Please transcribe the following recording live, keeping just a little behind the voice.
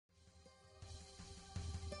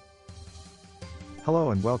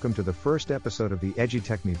Hello and welcome to the first episode of the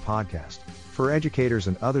Edutech Me podcast, for educators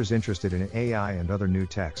and others interested in AI and other new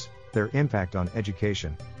techs, their impact on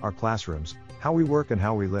education, our classrooms, how we work and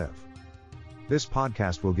how we live. This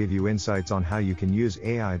podcast will give you insights on how you can use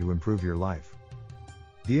AI to improve your life.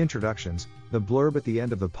 The introductions, the blurb at the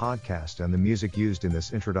end of the podcast and the music used in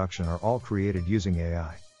this introduction are all created using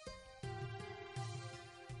AI.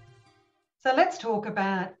 So let's talk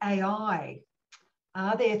about AI.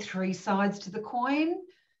 Are there three sides to the coin?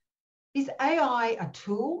 Is AI a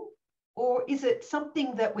tool, or is it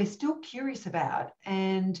something that we're still curious about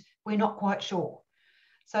and we're not quite sure?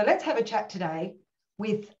 So let's have a chat today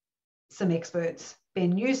with some experts.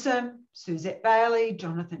 Ben Newsome, Suzette Bailey,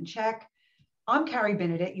 Jonathan Chack. I'm Carrie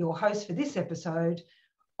Benedette, your host for this episode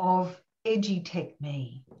of Edutech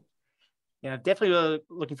Me. Yeah, definitely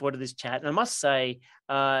looking forward to this chat. And I must say,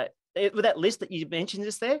 with that list that you mentioned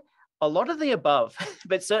just there, a lot of the above,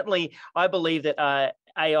 but certainly I believe that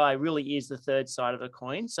AI really is the third side of the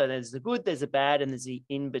coin. So there's the good, there's the bad, and there's the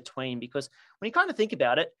in-between, because when you kind of think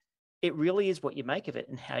about it, it really is what you make of it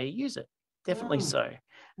and how you use it. Definitely so.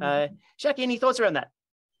 Shaki, any thoughts around that?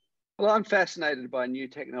 Well, I'm fascinated by new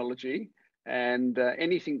technology, and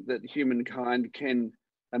anything that humankind can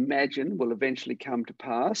imagine will eventually come to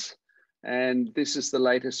pass. And this is the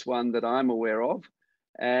latest one that I'm aware of.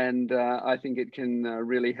 And I think it can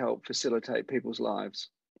really help facilitate people's lives.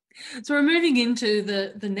 So we're moving into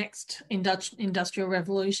the next industrial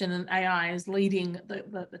revolution, and AI is leading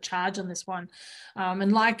the charge on this one.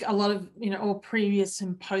 And like a lot of all previous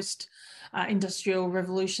and post industrial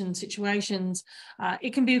revolution situations,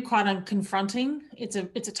 it can be quite confronting. It's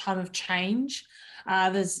a time of change.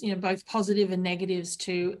 There's both positive and negatives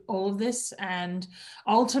to all of this, and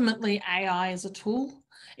ultimately AI is a tool.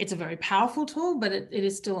 It's a very powerful tool, but it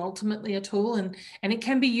is still ultimately a tool, and it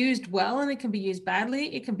can be used well and it can be used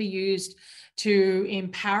badly. It can be used to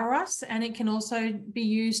empower us, and it can also be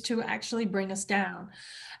used to actually bring us down.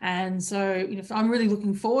 And so I'm really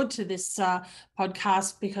looking forward to this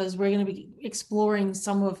podcast, because we're going to be exploring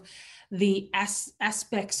some of the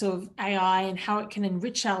aspects of AI and how it can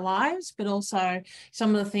enrich our lives, but also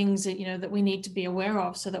some of the things that that we need to be aware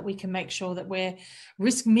of, so that we can make sure that we're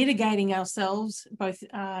risk mitigating ourselves, both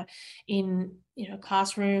in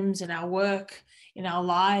classrooms, in our work, in our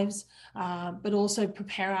lives, but also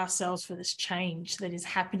prepare ourselves for this change that is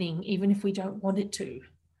happening, even if we don't want it to.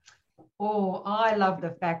 Oh, I love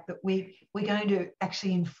the fact that we're going to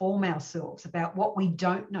actually inform ourselves about what we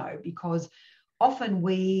don't know, because often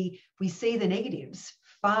we see the negatives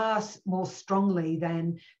far more strongly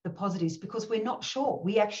than the positives, because we're not sure.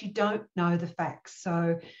 We actually don't know the facts.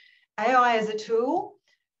 So AI as a tool,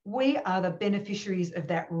 we are the beneficiaries of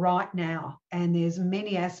that right now. And there's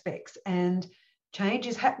many aspects, and change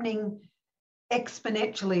is happening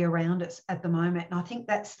exponentially around us at the moment. And I think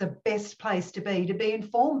that's the best place to be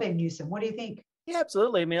informed, Ben Newsome. What do you think? Yeah,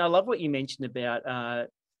 absolutely. I mean, I love what you mentioned about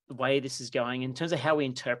the way this is going in terms of how we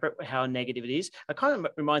interpret how negative it is. It kind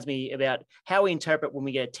of reminds me about how we interpret when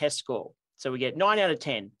we get a test score. So we get 9 out of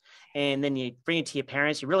 10, and then you bring it to your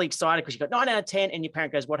parents. You're really excited because you got 9 out of 10, and your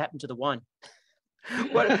parent goes, "What happened to the 1?"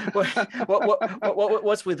 What's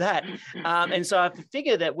with that? And so I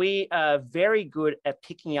figure that we are very good at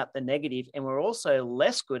picking out the negative, and we're also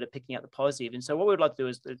less good at picking out the positive. And so what we'd like to do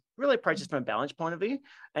is to really approach this from a balance point of view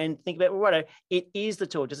and think about, well, righto, it is the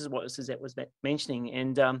tool, just as what Suzette was mentioning.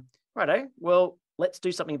 And righto, well, let's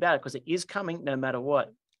do something about it, because it is coming no matter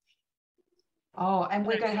what. Oh, and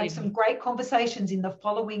we're going to have some great conversations in the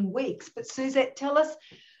following weeks. But Suzette, tell us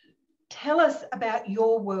about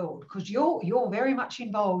your world, because you're very much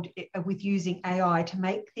involved with using AI to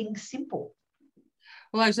make things simple.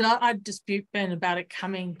 Well, actually, I dispute Ben about it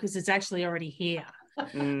coming, because it's actually already here.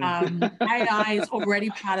 AI is already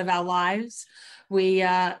part of our lives. We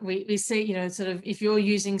see, sort of, if you're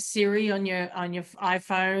using Siri on your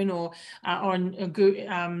iPhone, or on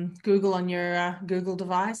Google on your Google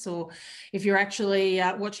device, or if you're actually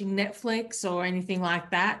watching Netflix or anything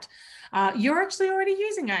like that, you're actually already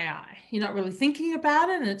using AI. You're not really thinking about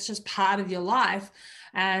it, and it's just part of your life.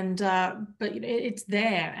 And but it's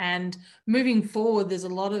there. And moving forward, there's a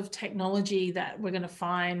lot of technology that we're going to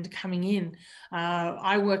find coming in.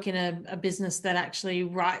 I work in a business that actually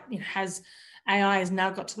has AI has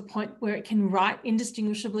now got to the point where it can write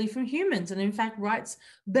indistinguishably from humans, and in fact writes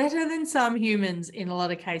better than some humans in a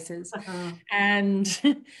lot of cases. And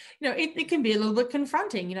it can be a little bit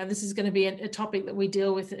confronting. This is going to be a topic that we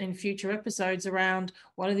deal with in future episodes around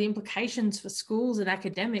what are the implications for schools and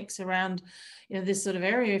academics around this sort of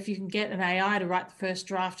area. If you can get an AI to write the first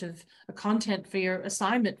draft of a content for your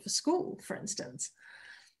assignment for school, for instance.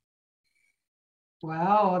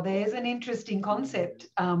 Wow, there's an interesting concept.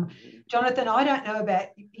 Jonathan, I don't know about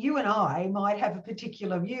you, and I might have a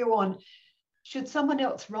particular view on, should someone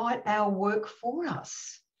else write our work for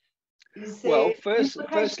us? Is there Well, implications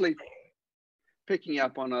firstly, there? picking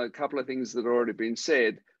up on a couple of things that have already been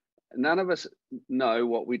said, none of us know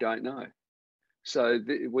what we don't know. So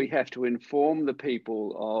we have to inform the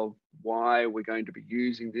people of why we're going to be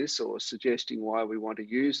using this or suggesting why we want to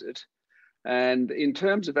use it. And in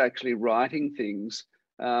terms of actually writing things,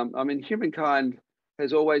 I mean, humankind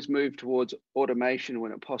has always moved towards automation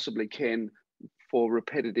when it possibly can for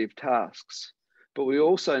repetitive tasks. But we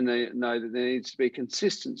also know that there needs to be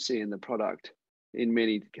consistency in the product in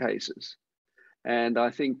many cases. And I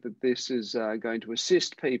think that this is going to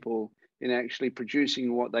assist people in actually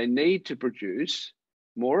producing what they need to produce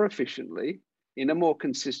more efficiently in a more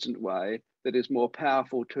consistent way that is more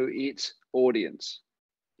powerful to its audience.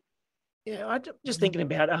 Yeah, I'm just thinking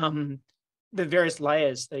about the various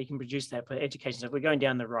layers that you can produce that for education. So if we're going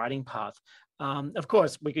down the writing path, of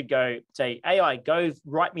course, we could go say, AI, go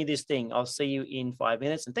write me this thing. I'll see you in 5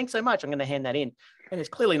 minutes. And thanks so much. I'm going to hand that in. And it's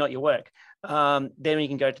clearly not your work. Then you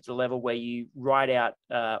can go to the level where you write out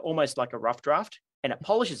almost like a rough draft and it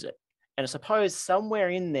polishes it. And I suppose somewhere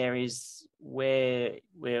in there is where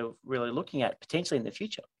we're really looking at potentially in the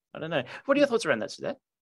future. I don't know. What are your thoughts around that, Suzette?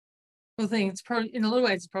 Well, the thing, it's probably, in a lot of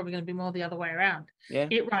ways, it's probably going to be more the other way around. Yeah.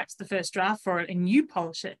 It writes the first draft for it and you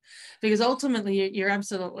polish it, because ultimately you're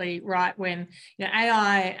absolutely right. When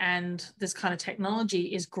AI and this kind of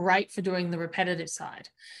technology is great for doing the repetitive side.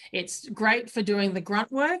 It's great for doing the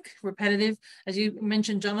grunt work, repetitive, as you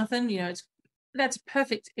mentioned, Jonathan. That's a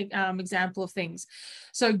perfect example of things.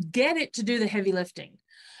 So get it to do the heavy lifting.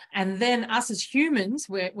 And then us as humans,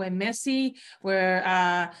 we're messy,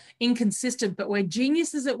 we're inconsistent, but we're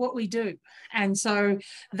geniuses at what we do. And so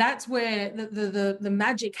that's where the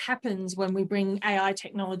magic happens when we bring AI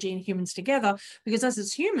technology and humans together, because us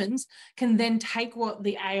as humans can then take what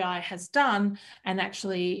the AI has done and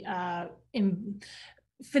actually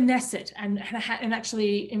finesse it and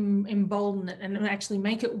actually embolden it and actually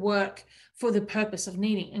make it work for the purpose of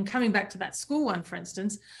needing. And coming back to that school one, for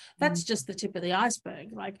instance, that's just the tip of the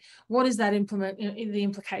iceberg. Like, what is that the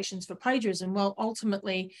implications for plagiarism? Well,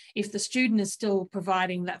 ultimately, if the student is still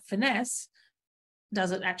providing that finesse, does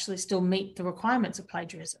it actually still meet the requirements of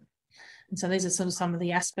plagiarism? And so these are sort of some of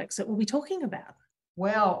the aspects that we'll be talking about.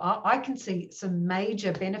 Well, I can see some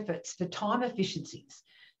major benefits for time efficiencies.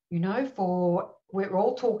 We're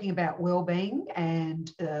all talking about well-being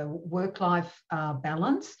and work-life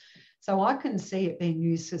balance. So I can see it being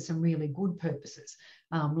used for some really good purposes,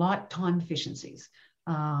 like time efficiencies.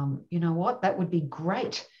 You know what? That would be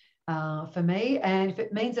great for me. And if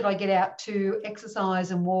it means that I get out to exercise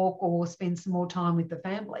and walk or spend some more time with the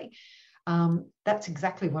family, that's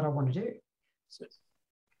exactly what I want to do.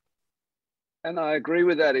 And I agree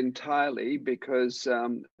with that entirely because,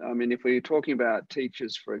 if we're talking about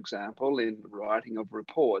teachers, for example, in the writing of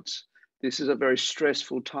reports, this is a very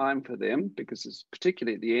stressful time for them because it's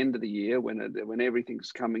particularly at the end of the year when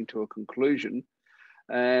everything's coming to a conclusion.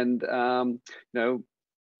 And,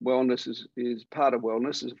 wellness is part of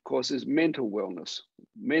wellness, of course, is mental wellness,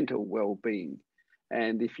 mental well-being.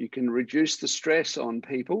 And if you can reduce the stress on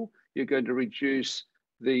people, you're going to reduce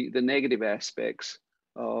the negative aspects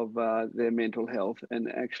of their mental health and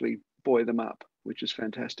actually buoy them up, which is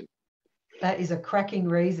fantastic. That is a cracking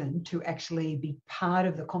reason to actually be part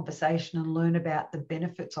of the conversation and learn about the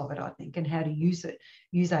benefits of it, I think, and how to use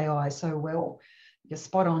AI so well. You're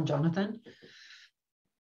spot on, Jonathan.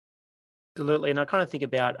 Absolutely. And I kind of think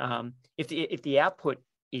about if the output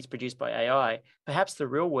is produced by AI, perhaps the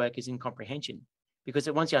real work is in comprehension, because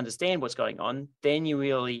once you understand what's going on, then you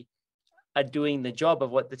really are doing the job of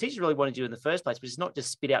what the teachers really want to do in the first place, which is not just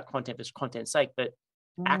spit out content for content's sake, but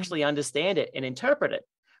actually understand it and interpret it,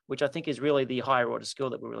 which I think is really the higher order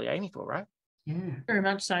skill that we're really aiming for, right? Yeah, very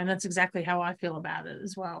much so. And that's exactly how I feel about it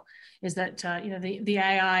as well, is that, the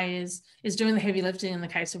AI is doing the heavy lifting in the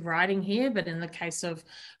case of writing here, but in the case of,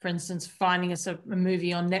 for instance, finding us a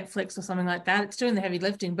movie on Netflix or something like that, it's doing the heavy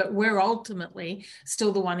lifting, but we're ultimately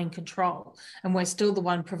still the one in control. And we're still the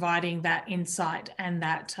one providing that insight and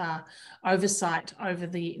that oversight over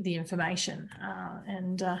the information.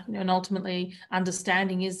 And ultimately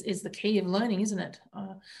understanding is the key of learning, isn't it?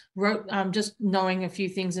 Just knowing a few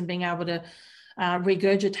things and being able to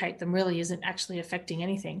regurgitate them really isn't actually affecting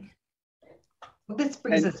anything. Well, this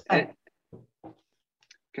brings us back.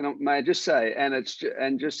 May I just say,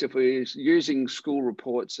 just if we're using school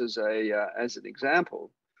reports as an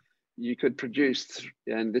example, you could produce,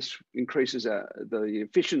 and this increases the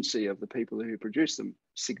efficiency of the people who produce them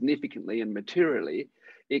significantly and materially,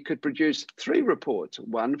 it could produce 3 reports,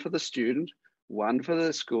 one for the student, one for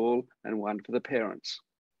the school, and one for the parents.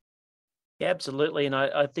 Yeah, absolutely. And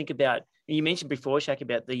I think about, you mentioned before, Shaq,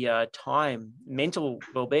 about the time, mental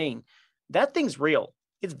well-being. That thing's real.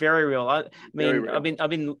 It's very real. I mean, real. I've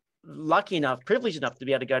been lucky enough, privileged enough to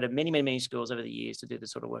be able to go to many, many, many schools over the years to do the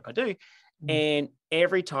sort of work I do. And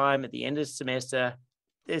every time at the end of the semester,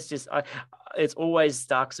 there's just, it's always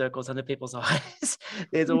dark circles under people's eyes.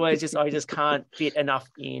 There's always just, I just can't fit enough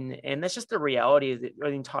in. And that's just the reality of the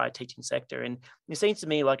entire teaching sector. And it seems to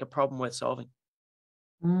me like a problem worth solving.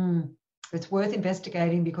 It's worth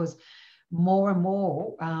investigating, because more and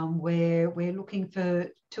more we're looking for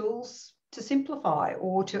tools to simplify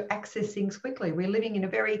or to access things quickly. We're living in a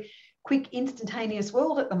very quick, instantaneous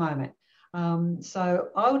world at the moment. So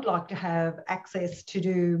I would like to have access to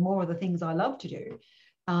do more of the things I love to do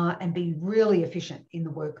and be really efficient in the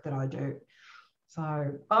work that I do.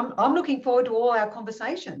 So I'm looking forward to all our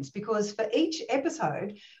conversations, because for each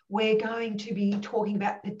episode, we're going to be talking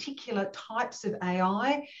about particular types of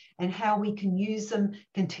AI and how we can use them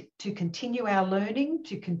to continue our learning,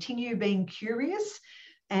 to continue being curious,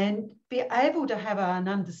 and be able to have an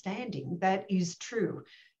understanding that is true.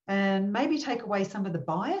 And maybe take away some of the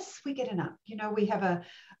bias we get in it. You know, we have a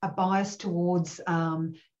bias towards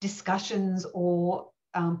discussions or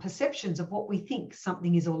perceptions of what we think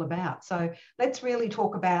something is all about. So let's really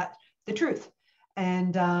talk about the truth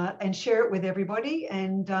and share it with everybody,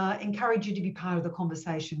 and encourage you to be part of the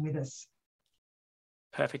conversation with us.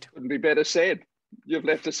 Perfect. Couldn't be better said. You've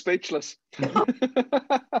left us speechless.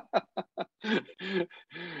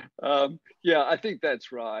 Yeah, I think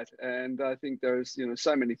that's right. And I think there's,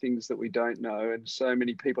 so many things that we don't know, and so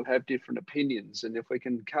many people have different opinions. And if we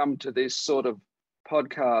can come to this sort of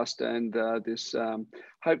podcast and this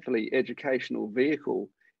hopefully educational vehicle,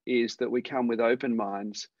 is that we come with open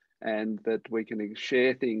minds, and that we can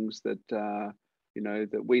share things that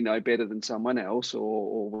that we know better than someone else,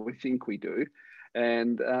 or we think we do,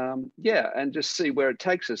 and and just see where it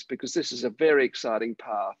takes us, because this is a very exciting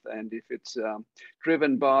path. And if it's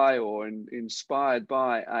driven by or inspired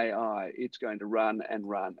by AI, it's going to run and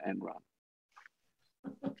run and run.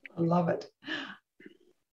 I love it.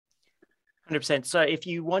 100%. So if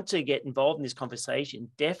you want to get involved in this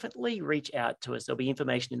conversation, definitely reach out to us. There'll be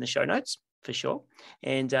information in the show notes for sure.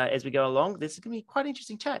 And as we go along, this is going to be quite an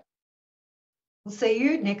interesting chat. We'll see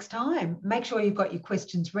you next time. Make sure you've got your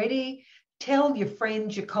questions ready. Tell your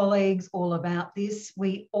friends, your colleagues all about this.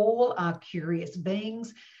 We all are curious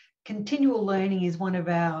beings. Continual learning is one of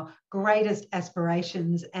our greatest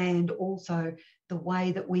aspirations, and also the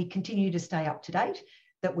way that we continue to stay up to date,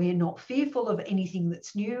 that we're not fearful of anything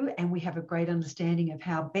that's new, and we have a great understanding of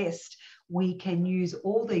how best we can use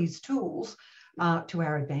all these tools to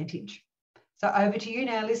our advantage. So over to you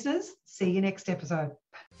now, listeners. See you next episode.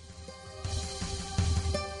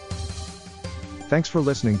 Thanks for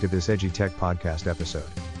listening to this EduTech podcast episode.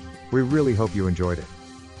 We really hope you enjoyed it.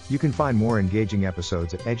 You can find more engaging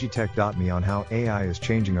episodes at edutech.me on how AI is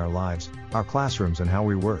changing our lives, our classrooms, and how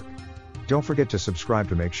we work. Don't forget to subscribe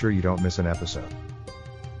to make sure you don't miss an episode.